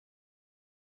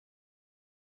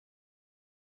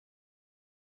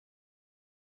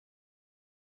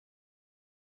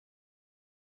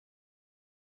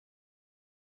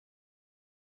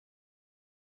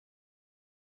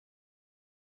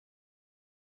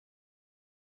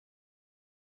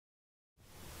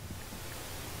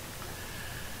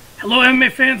Hello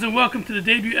MMA fans and welcome to the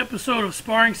debut episode of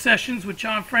Sparring Sessions with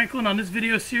John Franklin. On this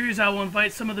video series I will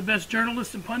invite some of the best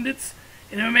journalists and pundits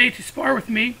in MMA to spar with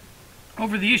me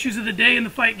over the issues of the day in the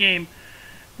fight game.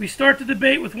 We start the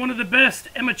debate with one of the best.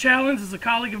 Emma Challands is a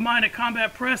colleague of mine at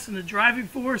Combat Press and the driving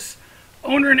force,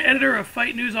 owner and editor of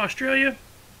Fight News Australia.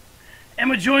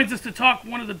 Emma joins us to talk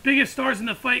one of the biggest stars in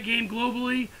the fight game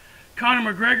globally,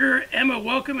 Conor McGregor. Emma,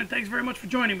 welcome and thanks very much for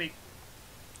joining me.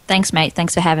 Thanks, mate.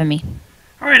 Thanks for having me.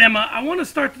 All right, Emma, I want to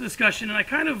start the discussion, and I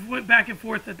kind of went back and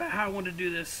forth about how I want to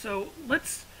do this. So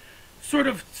let's sort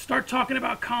of start talking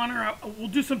about Conor. We'll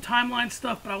do some timeline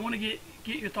stuff, but I want to get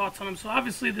your thoughts on him. So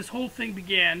obviously this whole thing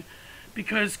began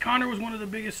because Conor was one of the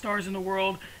biggest stars in the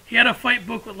world. He had a fight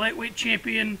book with lightweight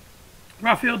champion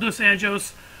Rafael dos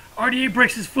Anjos. RDA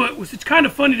breaks his foot, which is kind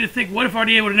of funny to think, what if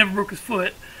RDA would have never broke his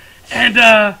foot?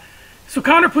 And so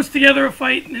Conor puts together a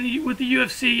fight with the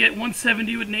UFC at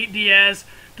 170 with Nate Diaz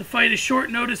to fight a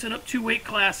short notice and up 2 weight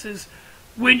classes.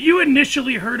 When you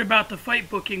initially heard about the fight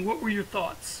booking, what were your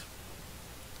thoughts?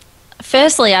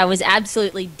 Firstly, I was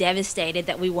absolutely devastated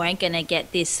that we weren't going to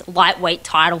get this lightweight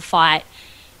title fight,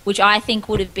 which I think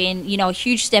would have been, a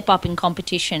huge step up in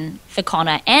competition for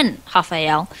Conor and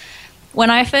Rafael. When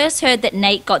I first heard that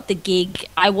Nate got the gig,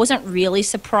 I wasn't really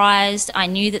surprised. I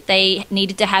knew that they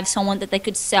needed to have someone that they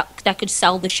could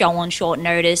sell the show on short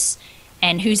notice,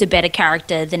 and who's a better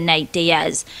character than Nate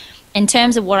Diaz. In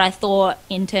terms of what I thought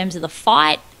in terms of the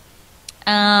fight,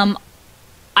 I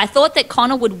thought that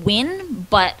Conor would win,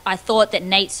 but I thought that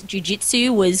Nate's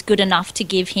jiu-jitsu was good enough to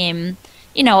give him,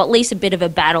 at least a bit of a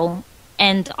battle.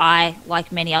 And I,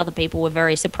 like many other people, were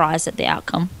very surprised at the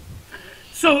outcome.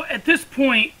 So at this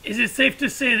point, is it safe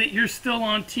to say that you're still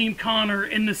on Team Conor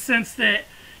in the sense that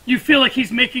you feel like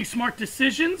he's making smart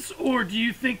decisions, or do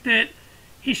you think that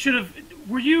he should have...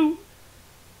 Were you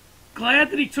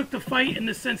glad that he took the fight in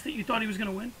the sense that you thought he was going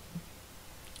to win?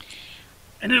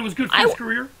 And that it was good for his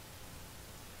career?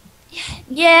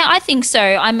 Yeah, I think so.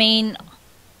 I mean,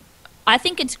 I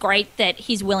think it's great that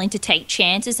he's willing to take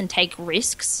chances and take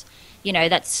risks.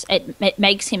 It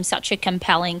makes him such a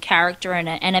compelling character and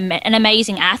an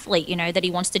amazing athlete, that he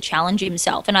wants to challenge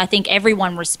himself. And I think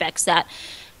everyone respects that.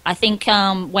 I think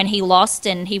when he lost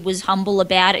and he was humble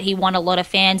about it, he won a lot of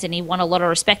fans and he won a lot of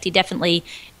respect. He definitely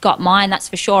got mine, that's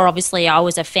for sure. Obviously, I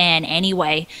was a fan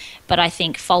anyway. But I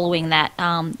think following that,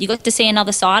 you got to see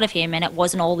another side of him, and it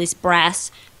wasn't all this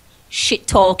brass,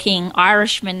 shit-talking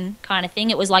Irishman kind of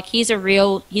thing. It was like he's a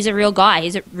real guy.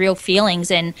 He's real feelings,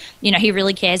 and he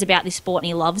really cares about this sport and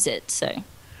he loves it. So,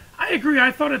 I agree.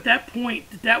 I thought at that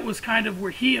point that was kind of where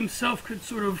he himself could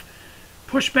sort of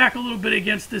push back a little bit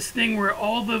against this thing where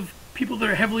all the people that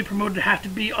are heavily promoted have to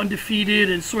be undefeated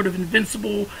and sort of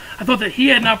invincible. I thought that he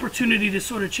had an opportunity to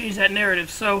sort of change that narrative.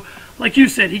 So, like you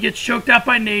said, he gets choked out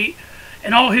by Nate,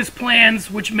 and all his plans,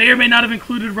 which may or may not have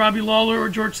included Robbie Lawler or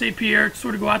George St. Pierre,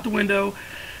 sort of go out the window.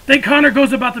 Then Conor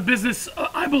goes about the business,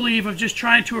 I believe, of just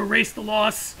trying to erase the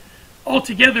loss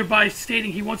altogether by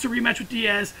stating he wants a rematch with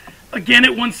Diaz, again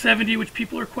at 170, which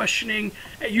people are questioning,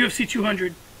 at UFC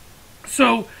 200.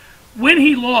 So, when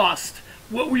he lost,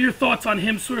 what were your thoughts on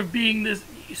him sort of being this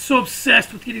so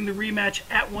obsessed with getting the rematch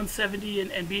at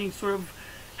 170 and being sort of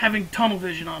having tunnel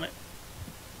vision on it?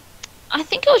 I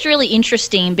think it was really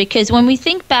interesting because when we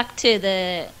think back to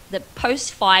the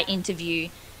post-fight interview,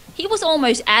 he was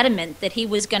almost adamant that he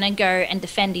was going to go and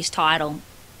defend his title,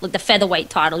 like the featherweight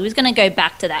title. He was going to go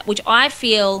back to that, which I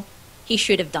feel he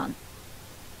should have done.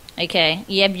 Okay,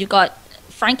 yeah, you've got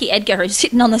Frankie Edgar who's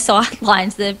sitting on the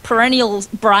sidelines, the perennial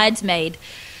bridesmaid.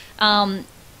 Does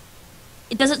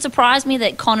it surprise me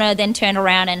that Conor then turned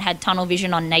around and had tunnel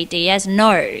vision on Nate Diaz?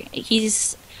 No,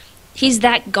 he's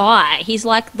that guy. He's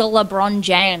like the LeBron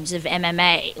James of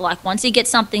MMA. Like, once he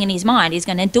gets something in his mind, he's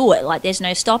going to do it. Like, there's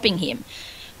no stopping him.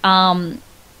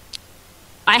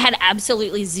 I had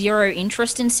absolutely zero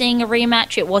interest in seeing a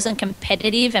rematch. It wasn't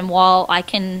competitive, and while I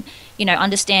can,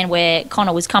 understand where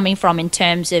Conor was coming from in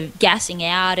terms of gassing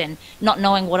out and not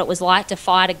knowing what it was like to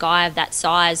fight a guy of that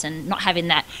size and not having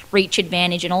that reach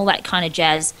advantage and all that kind of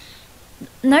jazz,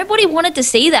 nobody wanted to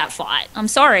see that fight. I'm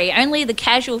sorry. Only the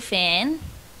casual fan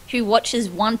who watches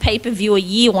one pay-per-view a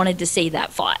year wanted to see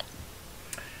that fight.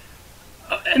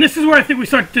 And this is where I think we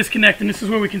start to disconnect, and this is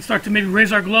where we can start to maybe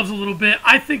raise our gloves a little bit.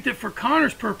 I think that for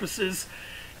Conor's purposes,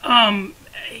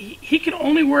 he can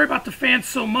only worry about the fans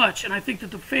so much, and I think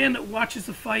that the fan that watches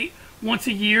the fight once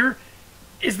a year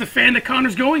is the fan that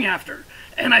Conor's going after.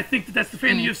 And I think that that's the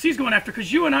fan the UFC's going after,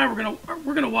 because you and I,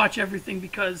 we're gonna watch everything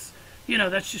because,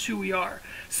 that's just who we are.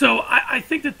 So I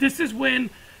think that this is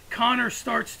when Conor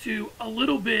starts to a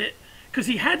little bit, because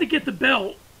he had to get the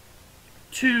belt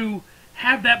to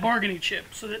have that bargaining chip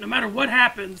so that no matter what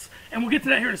happens, and we'll get to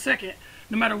that here in a second,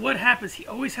 no matter what happens, he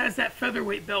always has that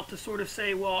featherweight belt to sort of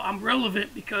say, well, I'm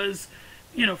relevant because,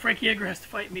 Frankie Edgar has to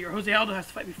fight me or Jose Aldo has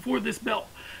to fight me for this belt.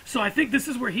 So I think this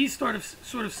is where he's sort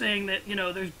of saying that,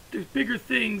 there's bigger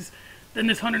things than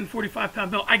this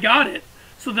 145-pound belt. I got it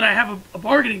so that I have a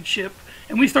bargaining chip,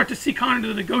 and we start to see Conor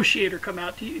the Negotiator come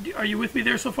out. Are you with me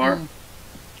there so far?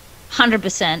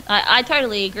 100%. I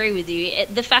totally agree with you.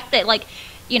 The fact that,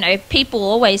 people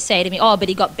always say to me, oh, but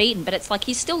he got beaten. But it's like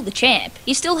he's still the champ.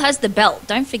 He still has the belt.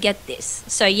 Don't forget this.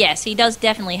 So, yes, he does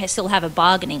definitely still have a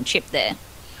bargaining chip there.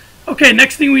 Okay,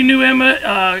 next thing we knew,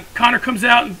 Emma, Conor comes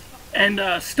out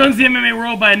and stuns the MMA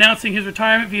world by announcing his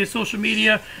retirement via social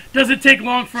media. Does it take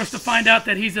long for us to find out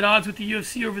that he's at odds with the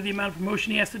UFC over the amount of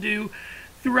promotion he has to do?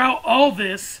 Throughout all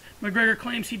this, McGregor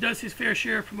claims he does his fair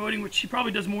share of promoting, which he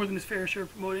probably does more than his fair share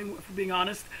of promoting, if we're being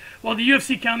honest, while the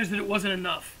UFC counters that it wasn't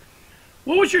enough.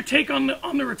 What was your take on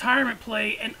the retirement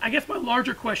play? And I guess my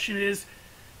larger question is,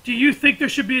 do you think there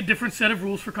should be a different set of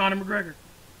rules for Conor McGregor?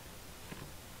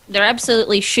 There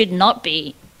absolutely should not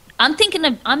be. I'm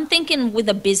thinking with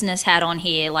a business hat on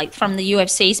here, like from the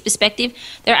UFC's perspective,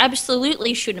 there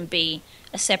absolutely shouldn't be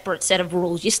a separate set of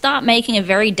rules. You start making a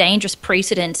very dangerous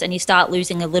precedent and you start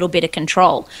losing a little bit of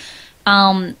control.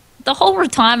 The whole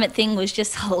retirement thing was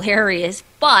just hilarious,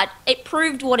 but it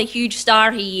proved what a huge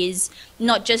star he is,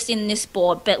 not just in this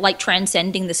sport, but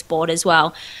transcending the sport as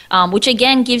well, which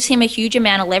again gives him a huge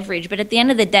amount of leverage. But at the end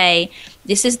of the day,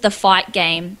 this is the fight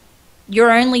game.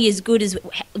 You're only as good as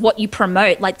what you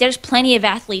promote. There's plenty of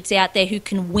athletes out there who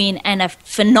can win and are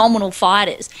phenomenal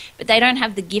fighters, but they don't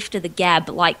have the gift of the gab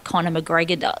like Conor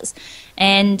McGregor does.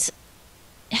 And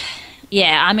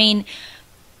yeah, I mean,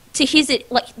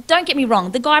 don't get me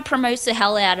wrong, the guy promotes the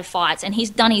hell out of fights and he's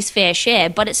done his fair share,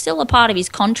 but it's still a part of his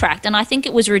contract. And I think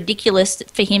it was ridiculous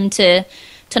for him to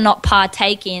not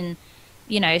partake in,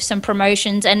 some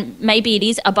promotions, and maybe it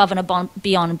is above and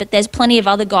beyond, but there's plenty of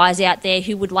other guys out there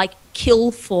who would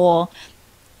kill for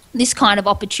this kind of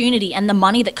opportunity and the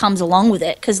money that comes along with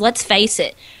it. Because let's face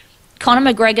it,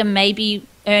 Conor McGregor may be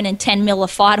earning 10 mil a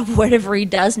fight or whatever he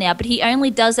does now, but he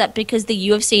only does that because the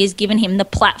UFC has given him the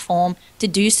platform to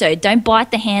do so. Don't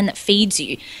bite the hand that feeds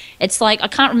you. It's I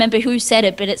can't remember who said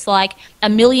it, but it's like a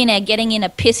millionaire getting in a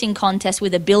pissing contest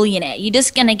with a billionaire. You're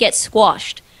just going to get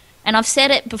squashed. And I've said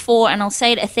it before, and I'll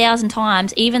say it 1,000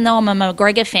 times, even though I'm a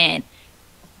McGregor fan,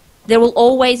 there will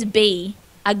always be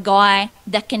a guy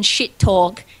that can shit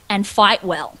talk and fight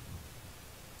well.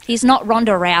 He's not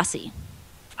Ronda Rousey.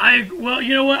 Well,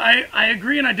 you know what? I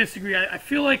agree and I disagree. I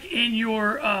feel like in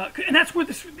your and that's where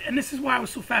this is why I was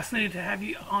so fascinated to have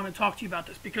you on and talk to you about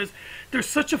this, because there's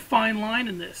such a fine line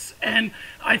in this, and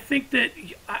I think that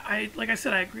I like I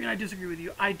said, I agree and I disagree with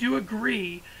you. I do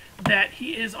agree that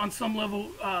he is on some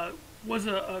level was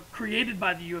created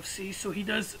by the UFC, so he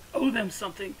does owe them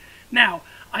something. Now,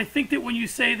 I think that when you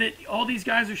say that all these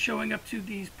guys are showing up to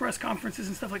these press conferences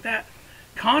and stuff like that,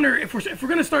 Conor, if we're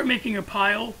going to start making a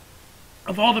pile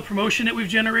of all the promotion that we've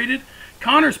generated,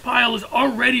 Conor's pile is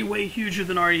already way huger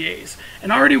than RDA's,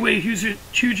 and already way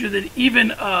huger than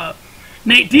even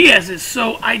Nate Diaz's.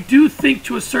 So I do think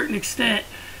to a certain extent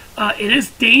it is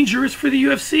dangerous for the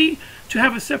UFC to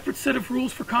have a separate set of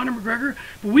rules for Conor McGregor.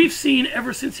 But we've seen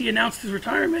ever since he announced his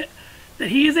retirement that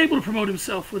he is able to promote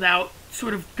himself without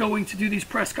sort of going to do these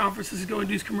press conferences, going to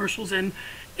do these commercials. And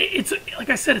it's, like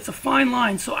I said, it's a fine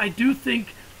line. So I do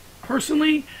think,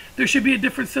 personally, there should be a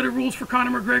different set of rules for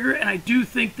Conor McGregor. And I do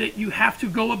think that you have to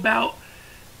go about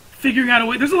figuring out a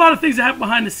way. There's a lot of things that happen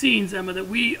behind the scenes, Emma, that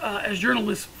we as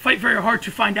journalists fight very hard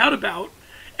to find out about,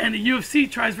 and the UFC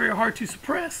tries very hard to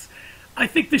suppress. I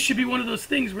think this should be one of those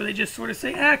things where they just sort of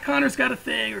say, Conor's got a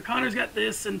thing, or Conor's got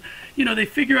this, and, they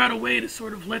figure out a way to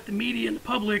sort of let the media and the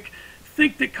public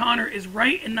think that Conor is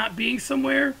right in not being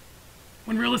somewhere,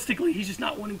 when realistically he's just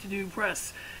not wanting to do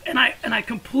press. And I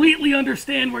completely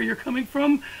understand where you're coming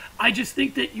from. I just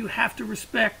think that you have to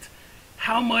respect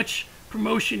how much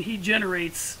promotion he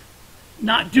generates,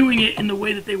 not doing it in the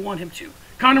way that they want him to.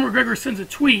 Conor McGregor sends a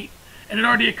tweet, and it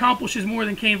already accomplishes more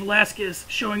than Cain Velasquez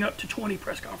showing up to 20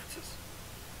 press conferences.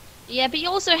 Yeah, but you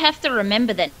also have to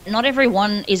remember that not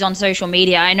everyone is on social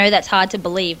media. I know that's hard to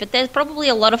believe, but there's probably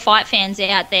a lot of fight fans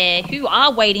out there who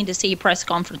are waiting to see press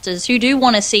conferences, who do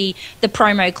want to see the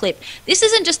promo clip. This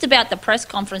isn't just about the press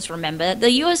conference, remember. The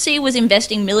UFC was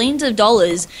investing millions of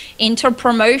dollars into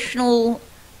promotional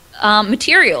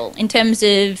material in terms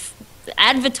of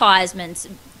advertisements,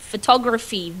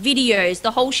 photography, videos,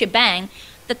 the whole shebang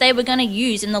that they were going to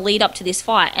use in the lead up to this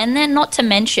fight. And then not to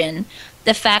mention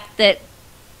the fact that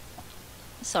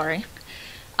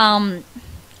I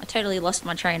totally lost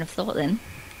my train of thought then.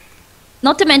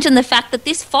 Not to mention the fact that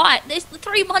this fight, there's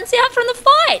 3 months out from the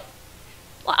fight.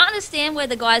 Well, I understand where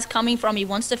the guy's coming from. He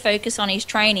wants to focus on his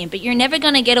training, but you're never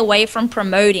going to get away from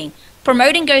promoting.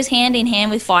 Promoting goes hand in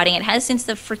hand with fighting. It has since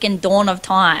the freaking dawn of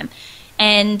time.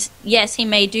 And yes, he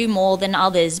may do more than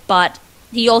others, but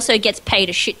he also gets paid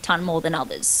a shit ton more than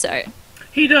others. So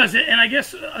he does. And I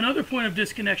guess another point of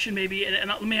disconnection maybe, and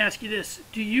let me ask you this.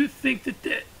 Do you think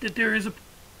that there is a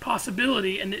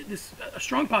possibility, and a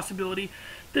strong possibility,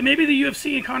 that maybe the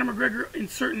UFC and Conor McGregor in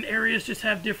certain areas just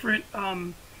have different,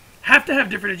 have to have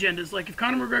different agendas? Like if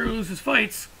Conor McGregor loses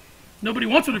fights, nobody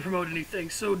wants him to promote anything.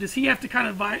 So does he have to kind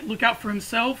of look out for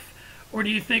himself? Or do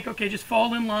you think, okay, just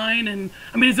fall in line? And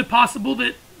I mean, is it possible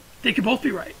that they could both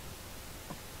be right?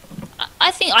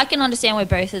 I think I can understand where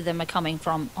both of them are coming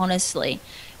from, honestly.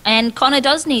 And Conor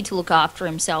does need to look after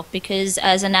himself because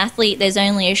as an athlete, there's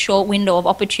only a short window of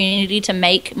opportunity to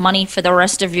make money for the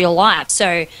rest of your life.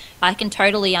 So I can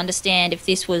totally understand if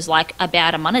this was like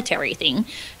about a monetary thing.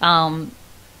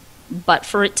 But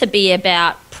for it to be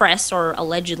about press, or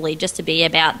allegedly just to be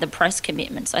about the press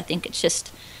commitments, I think it's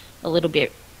just a little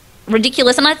bit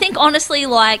ridiculous. And I think honestly,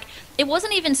 like, it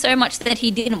wasn't even so much that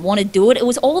he didn't want to do it, it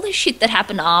was all the shit that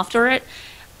happened after it,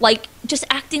 like just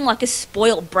acting like a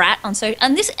spoiled brat on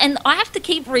and I have to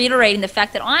keep reiterating the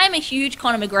fact that I am a huge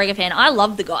Conor McGregor fan. I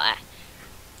love the guy,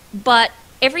 but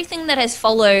everything that has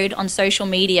followed on social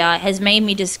media has made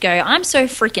me just go, I'm so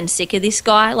freaking sick of this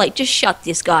guy. Like, just shut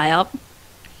this guy up.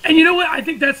 And you know what? I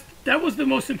think that was the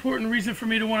most important reason for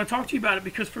me to want to talk to you about it,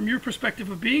 because from your perspective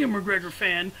of being a McGregor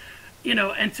fan, you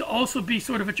know, and to also be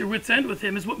sort of at your wit's end with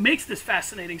him is what makes this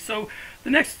fascinating. So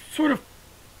the next sort of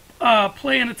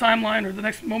play in the timeline, or the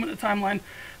next moment in the timeline,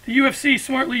 the UFC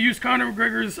smartly used Conor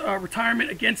McGregor's retirement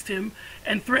against him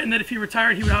and threatened that if he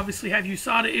retired, he would obviously have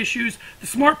USADA issues. The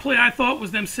smart play, I thought,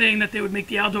 was them saying that they would make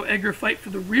the Aldo Edgar fight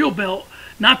for the real belt,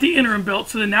 not the interim belt.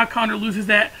 So then now Conor loses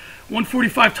that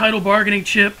 145 title bargaining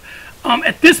chip.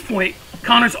 At this point,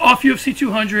 Conor's off UFC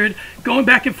 200, going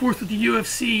back and forth with the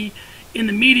UFC in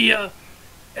the media.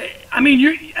 I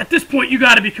mean, at this point, you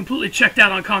got to be completely checked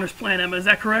out on Conor's plan, Emma. Is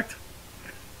that correct?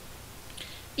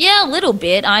 Yeah, a little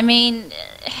bit. I mean,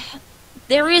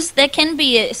 there can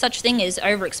be such thing as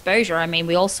overexposure. I mean,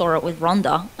 we all saw it with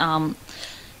Ronda.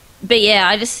 But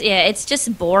yeah, it's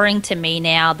just boring to me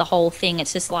now, the whole thing.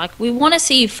 It's just like, we want to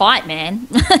see you fight, man.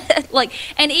 Like,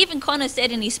 and even Conor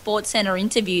said in his Sports Center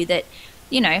interview that,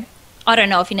 you know, I don't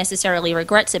know if he necessarily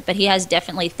regrets it, but he has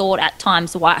definitely thought at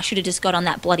times, why I should have just got on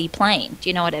that bloody plane. Do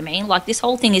you know what I mean? Like, this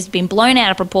whole thing has been blown out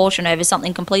of proportion over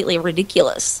something completely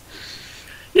ridiculous.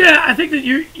 Yeah, I think that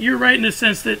you're right in the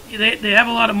sense that they have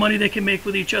a lot of money they can make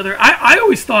with each other. I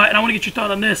always thought, and I want to get your thought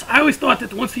on this, I always thought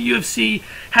that once the UFC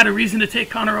had a reason to take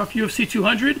Conor off UFC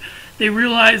 200, they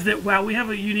realized that, wow, we have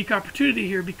a unique opportunity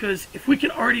here, because if we can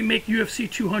already make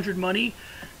UFC 200 money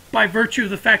by virtue of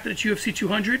the fact that it's UFC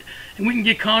 200, and we can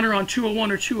get Conor on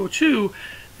 201 or 202,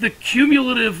 the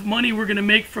cumulative money we're going to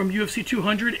make from UFC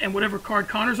 200 and whatever card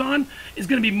Conor's on is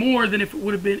going to be more than if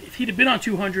he'd have been on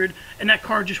 200 and that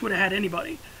card just would have had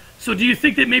anybody. So do you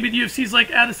think that maybe the UFC's like,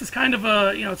 this is kind of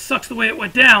it sucks the way it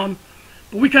went down,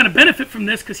 but we kind of benefit from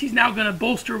this because he's now going to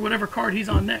bolster whatever card he's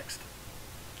on next?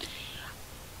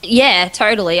 Yeah,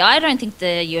 totally. I don't think the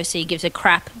UFC gives a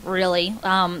crap, really.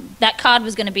 That card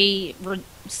was going to be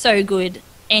so good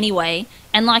anyway,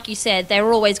 and like you said, they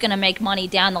were always going to make money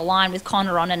down the line with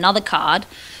Conor on another card,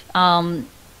 and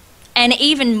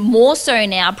even more so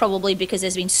now, probably because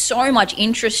there's been so much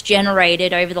interest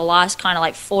generated over the last kind of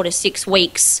like 4 to 6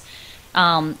 weeks,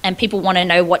 and people want to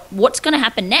know what's going to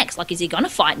happen next. Like, is he going to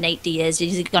fight Nate Diaz?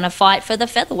 Is he going to fight for the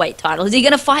featherweight title? Is he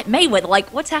going to fight Mayweather?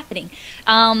 Like, what's happening?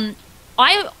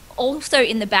 I also,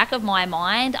 in the back of my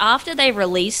mind, after they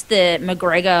released the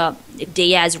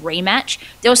McGregor-Diaz rematch,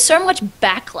 there was so much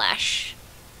backlash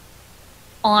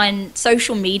on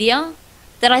social media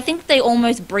that I think they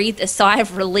almost breathed a sigh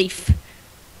of relief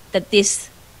that this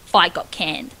fight got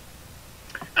canned.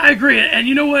 I agree. And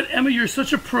you know what, Emma, you're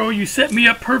such a pro. You set me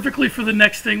up perfectly for the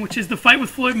next thing, which is the fight with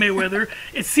Floyd Mayweather.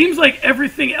 It seems like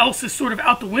everything else is sort of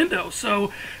out the window.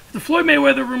 So the Floyd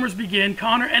Mayweather rumors begin.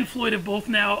 Conor and Floyd have both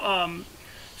now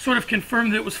sort of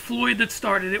confirmed that it was Floyd that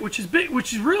started it, which is big,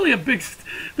 which is really a big.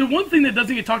 The one thing that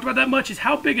doesn't get talked about that much is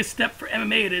how big a step for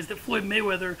MMA it is that Floyd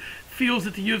Mayweather feels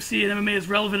that the UFC and MMA is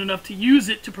relevant enough to use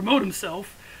it to promote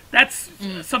himself. That's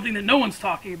something that no one's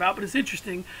talking about, but it's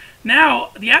interesting. Now,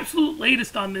 the absolute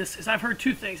latest on this is I've heard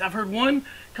two things. I've heard one,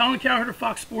 Colin Cowherd of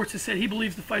Fox Sports has said he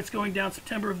believes the fight's going down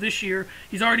September of this year.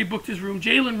 He's already booked his room.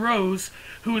 Jalen Rose,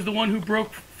 who is the one who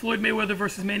broke Floyd Mayweather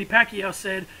versus Manny Pacquiao,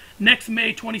 said next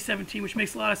May 2017, which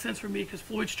makes a lot of sense for me because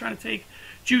Floyd's trying to take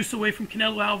juice away from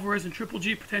Canelo Alvarez and Triple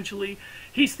G potentially.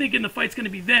 He's thinking the fight's going to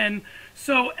be then.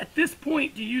 So at this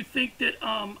point, do you think that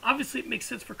obviously it makes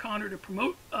sense for Conor to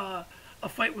promote a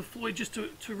fight with Floyd just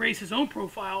to raise his own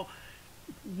profile?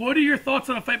 What are your thoughts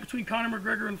on a fight between Conor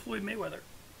McGregor and Floyd Mayweather?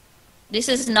 This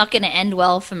is not going to end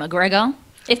well for McGregor.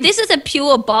 If this is a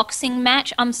pure boxing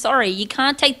match, I'm sorry, you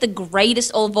can't take the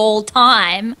greatest of all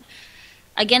time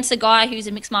against a guy who's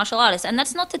a mixed martial artist. And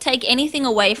that's not to take anything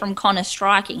away from Conor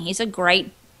striking. He's a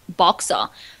great boxer.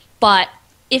 But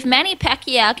if Manny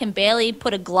Pacquiao can barely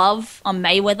put a glove on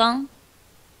Mayweather,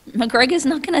 McGregor's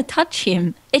not going to touch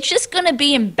him. It's just going to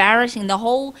be embarrassing. The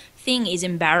whole thing is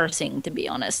embarrassing, to be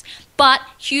honest. But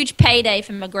huge payday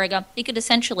for McGregor. He could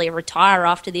essentially retire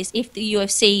after this if the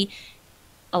UFC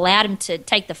allowed him to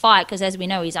take the fight, because as we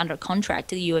know, he's under contract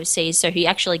to the UFC, so he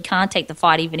actually can't take the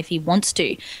fight even if he wants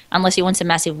to, unless he wants a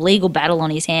massive legal battle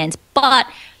on his hands.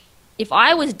 But if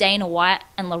I was Dana White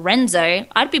and Lorenzo,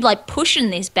 I'd be like pushing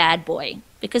this bad boy,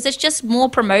 because it's just more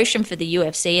promotion for the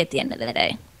UFC at the end of the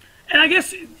day. And I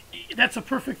guess that's a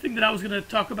perfect thing that I was going to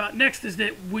talk about next, is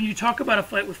that when you talk about a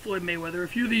fight with Floyd Mayweather,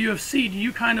 if you're the UFC, do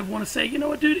you kind of want to say, you know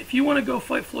what, dude, if you want to go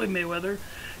fight Floyd Mayweather,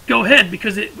 go ahead,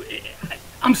 because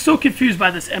I'm so confused by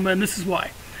this, Emma, and this is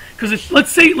why. Because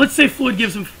let's say Floyd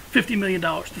gives him $50 million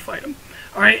to fight him,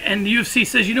 all right, and the UFC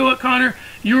says, you know what, Conor,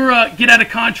 your get out of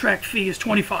contract fee is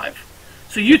 25.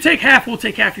 So you take half, we'll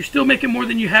take half. You're still making more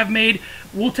than you have made.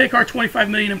 We'll take our 25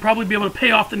 million and probably be able to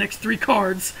pay off the next 3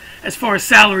 cards as far as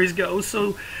salaries go.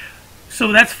 So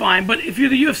that's fine. But if you're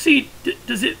the UFC,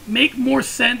 does it make more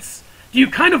sense? Do you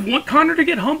kind of want Conor to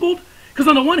get humbled? Because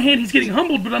on the one hand, he's getting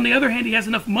humbled, but on the other hand, he has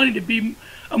enough money to be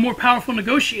a more powerful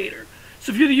negotiator.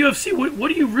 So if you're the UFC, what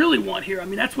do you really want here? I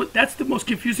mean, that's the most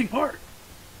confusing part.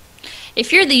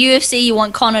 If you're the UFC, you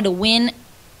want Conor to win.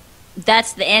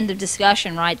 That's the end of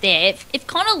discussion right there. If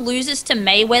Conor loses to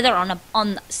Mayweather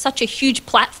on such a huge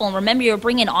platform, remember you're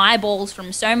bringing eyeballs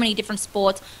from so many different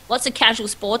sports, lots of casual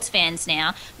sports fans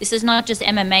now. This is not just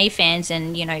MMA fans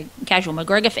and, casual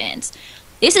McGregor fans.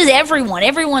 This is everyone.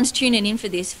 Everyone's tuning in for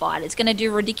this fight. It's going to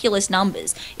do ridiculous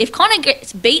numbers. If Conor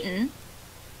gets beaten,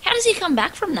 how does he come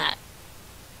back from that?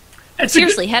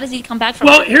 Seriously, how does he come back from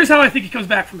that? Well, here's how I think he comes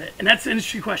back from it, and that's an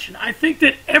interesting question. I think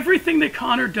that everything that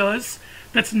Conor does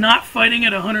that's not fighting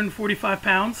at 145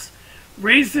 pounds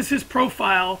raises his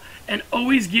profile and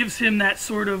always gives him that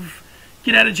sort of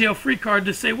get-out-of-jail-free card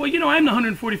to say, well, I'm the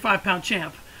 145-pound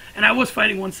champ, and I was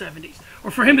fighting 170s.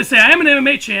 Or for him to say, I am an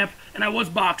MMA champ, and I was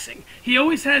boxing. He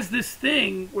always has this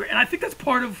thing where, and I think that's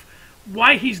part of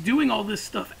why he's doing all this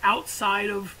stuff outside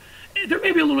of, there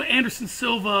may be a little Anderson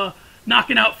Silva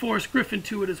knocking out Forrest Griffin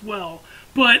to it as well.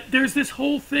 But there's this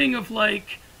whole thing of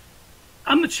like,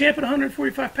 I'm the champ at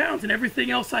 145 pounds, and everything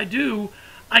else I do,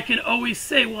 I can always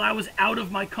say, well, I was out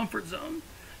of my comfort zone.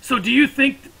 So do you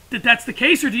think that that's the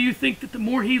case, or do you think that the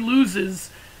more he loses,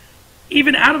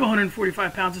 even out of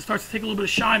 145 pounds, it starts to take a little bit of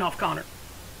shine off Conor?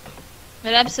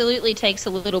 It absolutely takes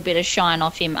a little bit of shine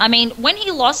off him. I mean, when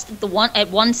he lost at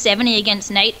 170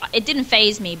 against Nate, it didn't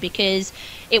faze me because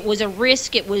it was a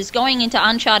risk. It was going into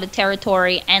uncharted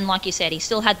territory, and like you said, he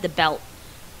still had the belt.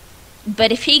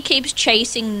 But if he keeps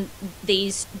chasing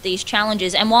these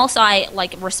challenges, and whilst I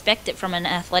respect it from an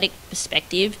athletic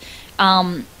perspective,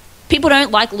 people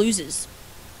don't like losers.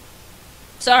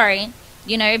 Sorry,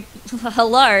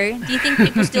 hello. Do you think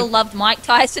people still loved Mike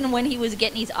Tyson when he was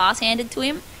getting his ass handed to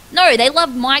him? No, they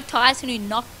loved Mike Tyson, who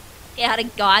knocked out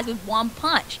guys with one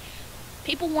punch.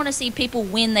 People want to see people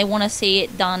win. They want to see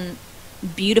it done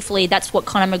beautifully. That's what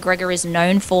Conor McGregor is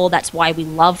known for. That's why we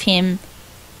love him.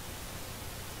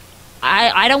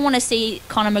 I don't want to see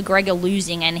Conor McGregor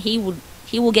losing, and he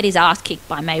will get his ass kicked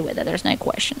by Mayweather. There's no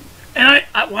question. And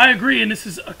I agree, and this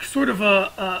is a sort of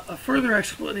a further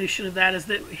explanation of that, is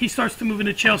that he starts to move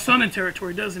into Chael Sonnen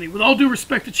territory, doesn't he? With all due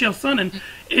respect to Chael Sonnen,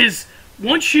 is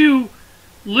once you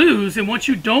lose and once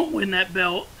you don't win that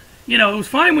belt, it was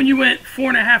fine when you went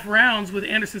 4.5 rounds with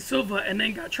Anderson Silva and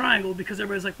then got triangled because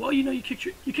everybody's like, well, you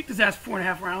kicked his ass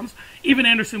 4.5 rounds. Even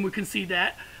Anderson would concede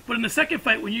that. But in the second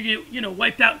fight, when you get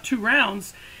wiped out in 2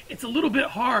 rounds, it's a little bit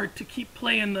hard to keep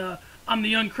playing I'm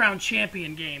the uncrowned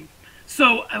champion game.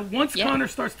 So once Conor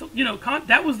starts to,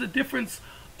 that was the difference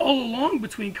all along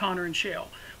between Conor and Chael,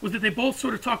 was that they both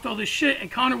sort of talked all this shit,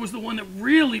 and Conor was the one that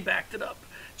really backed it up.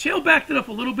 Chael backed it up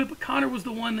a little bit, but Conor was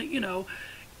the one that,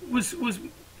 was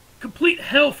complete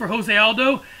hell for Jose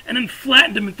Aldo, and then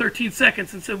flattened him in 13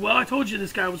 seconds and said, well, I told you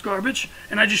this guy was garbage,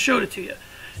 and I just showed it to you.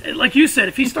 And like you said,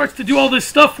 if he starts to do all this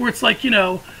stuff where it's like,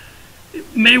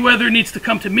 Mayweather needs to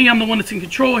come to me, I'm the one that's in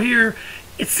control here,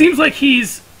 it seems like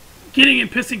he's getting in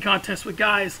pissing contests with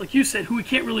guys, like you said, who we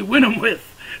can't really win them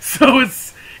with. So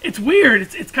it's weird.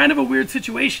 It's kind of a weird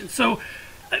situation. So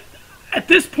at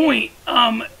this point,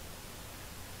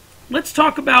 let's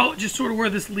talk about just sort of where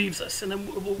this leaves us, and then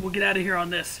we'll get out of here on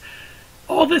this.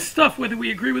 All this stuff, whether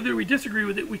we agree with it or we disagree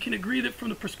with it, we can agree that from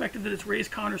the perspective that it's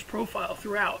raised Conor's profile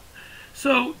throughout.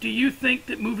 So do you think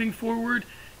that moving forward,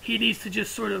 he needs to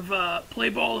just sort of play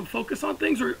ball and focus on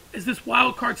things, or is this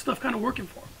wild card stuff kind of working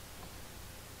for him?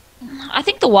 I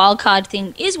think the wild card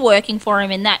thing is working for him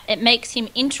in that it makes him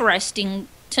interesting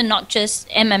to not just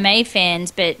MMA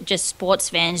fans, but just sports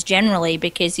fans generally,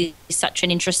 because he's such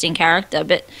an interesting character.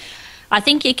 But I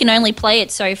think you can only play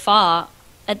it so far.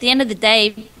 At the end of the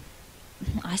day,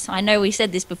 I know we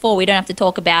said this before, we don't have to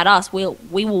talk about us. We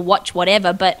will watch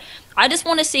whatever, but I just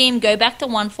want to see him go back to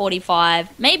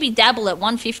 145, maybe dabble at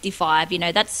 155. You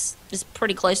know, that's just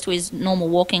pretty close to his normal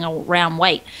walking around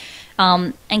weight.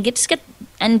 And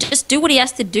just do what he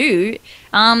has to do,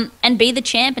 and be the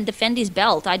champ and defend his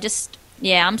belt.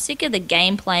 I'm sick of the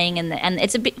game playing, and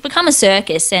it's become a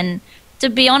circus. And to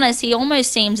be honest, he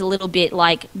almost seems a little bit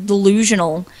like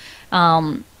delusional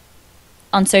on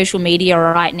social media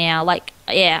right now. Like,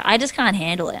 yeah, I just can't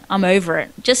handle it. I'm over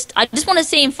it. I just want to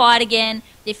see him fight again.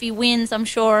 If he wins, I'm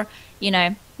sure,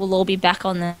 we'll all be back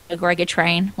on the McGregor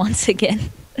train once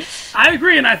again. I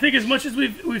agree, and I think as much as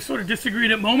we've sort of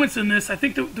disagreed at moments in this, I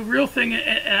think the real thing,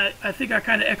 and I think I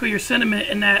kind of echo your sentiment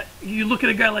in that you look at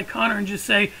a guy like Conor and just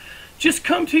say, just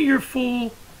come to your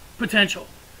full potential.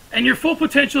 And your full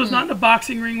potential is not in a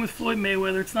boxing ring with Floyd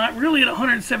Mayweather. It's not really at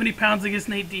 170 pounds against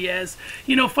Nate Diaz.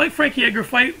 Fight Frankie Edgar,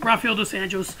 fight Rafael dos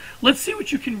Anjos. Let's see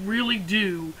what you can really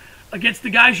do against the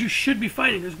guys you should be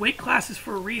fighting. There's weight classes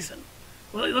for a reason.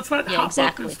 Well, let's not hop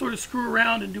up and sort of screw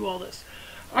around and do all this.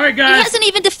 All right, guys. He hasn't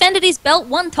even defended his belt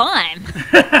one time.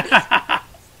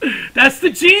 That's the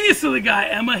genius of the guy,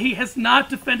 Emma. He has not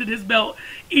defended his belt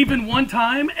even one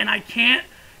time, and I can't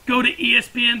go to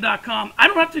ESPN.com. I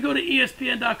don't have to go to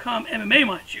ESPN.com MMA,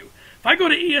 mind you. If I go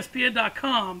to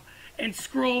ESPN.com and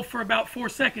scroll for about 4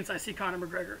 seconds, I see Conor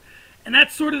McGregor. And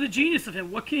that's sort of the genius of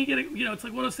him. What can he get, it's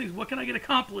like one of those things, what can I get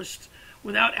accomplished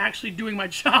without actually doing my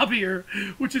job here,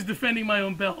 which is defending my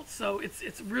own belt. So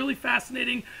it's really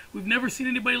fascinating. We've never seen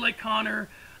anybody like Conor.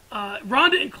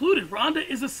 Ronda included. Ronda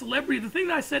is a celebrity. The thing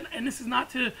that I said, and this is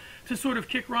not to sort of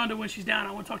kick Ronda when she's down.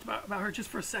 I want to talk about her just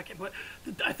for a second. But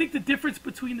I think the difference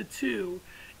between the two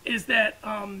is that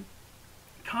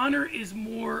Conor is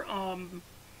more...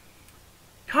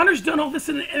 Conor's done all this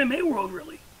in the MMA world,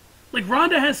 really. Like,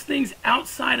 Ronda has things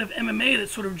outside of MMA that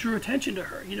sort of drew attention to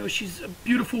her. She's a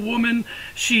beautiful woman.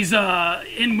 She's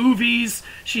in movies.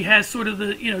 She has sort of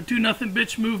the, do nothing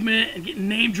bitch movement and getting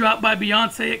name dropped by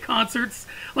Beyonce at concerts.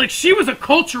 Like, she was a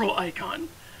cultural icon.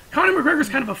 Conor McGregor's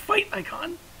kind of a fight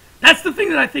icon. That's the thing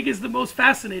that I think is the most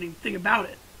fascinating thing about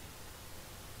it.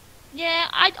 Yeah,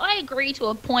 I agree to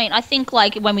a point. I think,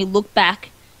 like, when we look back,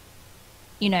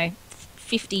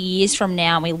 50 years from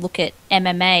now, and we look at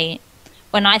MMA,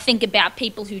 when I think about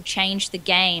people who changed the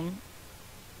game,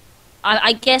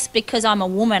 I guess because I'm a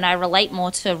woman, I relate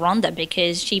more to Ronda,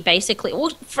 because she basically,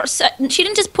 she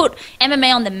didn't just put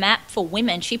MMA on the map for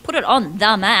women, she put it on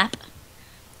the map,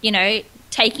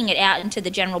 taking it out into the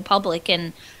general public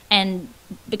and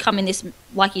becoming this,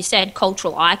 like you said,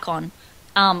 cultural icon.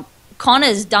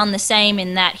 Conor's done the same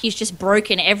in that he's just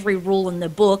broken every rule in the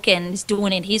book and is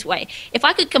doing it his way. If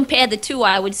I could compare the two,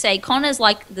 I would say Conor's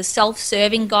like the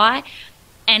self-serving guy,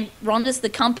 and Ronda's the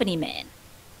company man.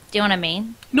 Do you know what I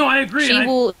mean? No, I agree.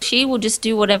 She will just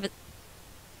do whatever.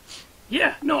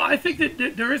 Yeah, no, I think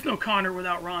that there is no Conor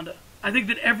without Ronda. I think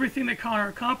that everything that Conor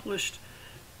accomplished...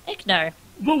 Heck no.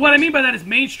 But what I mean by that is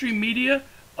mainstream media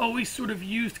always sort of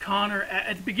used Conor.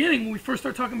 At the beginning, when we first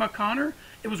started talking about Conor,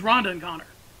 it was Ronda and Conor.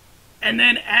 And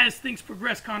then as things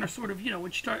progressed, Conor sort of,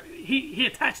 when he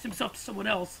attached himself to someone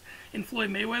else in Floyd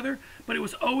Mayweather, but it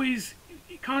was always...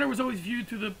 Conor was always viewed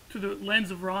through the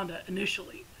lens of Ronda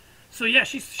initially. So yeah,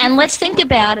 and let's think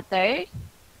about it though.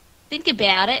 Think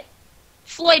about it.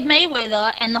 Floyd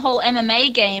Mayweather and the whole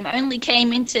MMA game only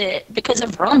came into because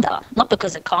of Ronda, not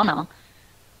because of Conor.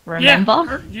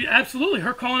 Remember? Yeah, absolutely.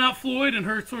 Her calling out Floyd and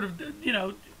her sort of,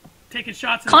 taking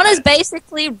shots. Conor's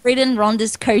basically ridden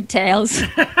Ronda's coattails.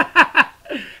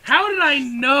 How did I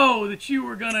know that you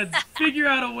were gonna figure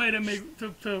out a way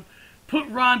to put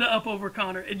Ronda up over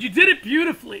Conor? And you did it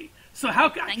beautifully. So I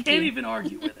can't even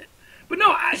argue with it. But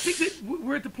no, I think that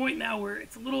we're at the point now where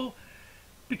it's a little,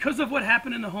 because of what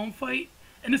happened in the home fight,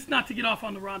 and it's not to get off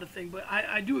on the Ronda thing, but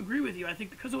I do agree with you. I think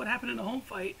because of what happened in the home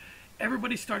fight,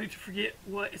 everybody's starting to forget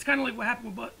what. It's kind of like what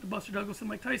happened with Buster Douglas and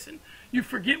Mike Tyson. You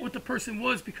forget what the person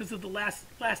was because of the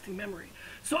lasting memory.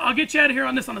 So I'll get you out of here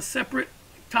on this on a separate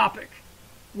topic.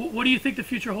 What do you think the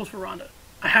future holds for Ronda?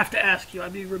 I have to ask you.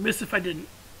 I'd be remiss if I didn't.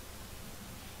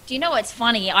 Do you know what's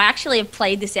funny? I actually have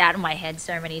played this out in my head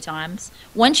so many times.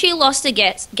 When she lost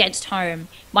against Home,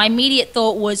 my immediate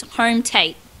thought was Home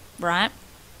tape, right?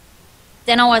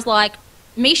 Then I was like,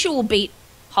 Misha will beat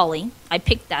Holly. I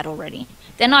picked that already.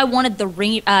 Then I wanted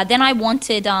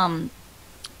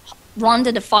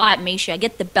Ronda to fight Misha,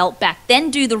 get the belt back,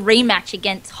 then do the rematch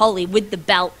against Holly with the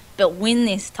belt, but win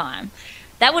this time.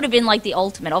 That would have been like the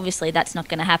ultimate. Obviously, that's not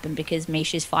going to happen because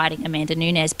Misha's fighting Amanda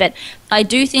Nunes. But I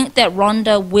do think that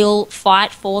Ronda will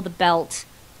fight for the belt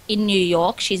in New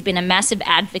York. She's been a massive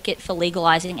advocate for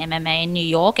legalizing MMA in New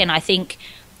York, and I think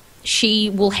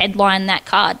she will headline that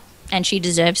card, and she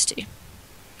deserves to.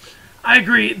 I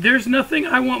agree. There's nothing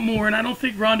I want more, and I don't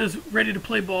think Ronda's ready to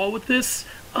play ball with this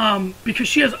because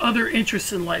she has other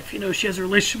interests in life. You know, she has a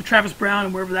relationship with Travis Brown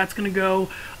and wherever that's going to go.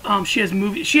 She has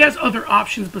movies. She has other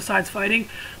options besides fighting.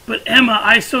 But Emma,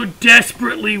 I so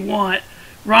desperately want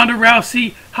Ronda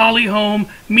Rousey, Holly Holm,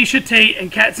 Misha Tate,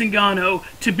 and Kat Zingano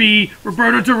to be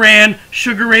Roberto Duran,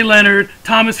 Sugar Ray Leonard,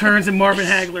 Thomas Hearns, and Marvin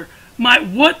Hagler.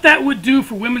 What that would do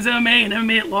for women's MMA and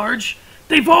MMA at large,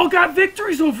 they've all got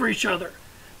victories over each other.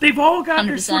 They've all got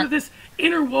their sort of this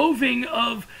interwoving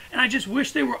of, and I just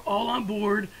wish they were all on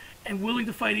board and willing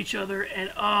to fight each other.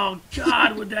 And oh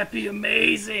God, would that be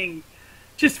amazing?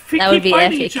 Just keep fighting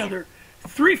epic. Each other.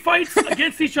 3 fights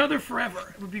against each other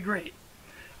forever. It would be great.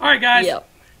 All right, guys. Yep.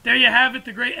 There you have it.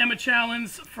 The great Emma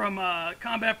Challands from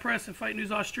Combat Press and Fight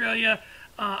News Australia.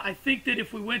 I think that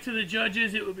if we went to the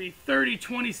judges, it would be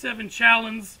 30-27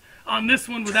 Challands on this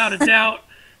one without a doubt.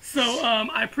 So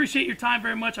I appreciate your time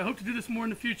very much. I hope to do this more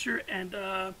in the future, and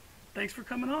thanks for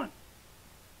coming on.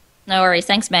 No worries.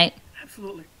 Thanks, mate.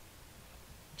 Absolutely.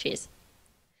 Cheers.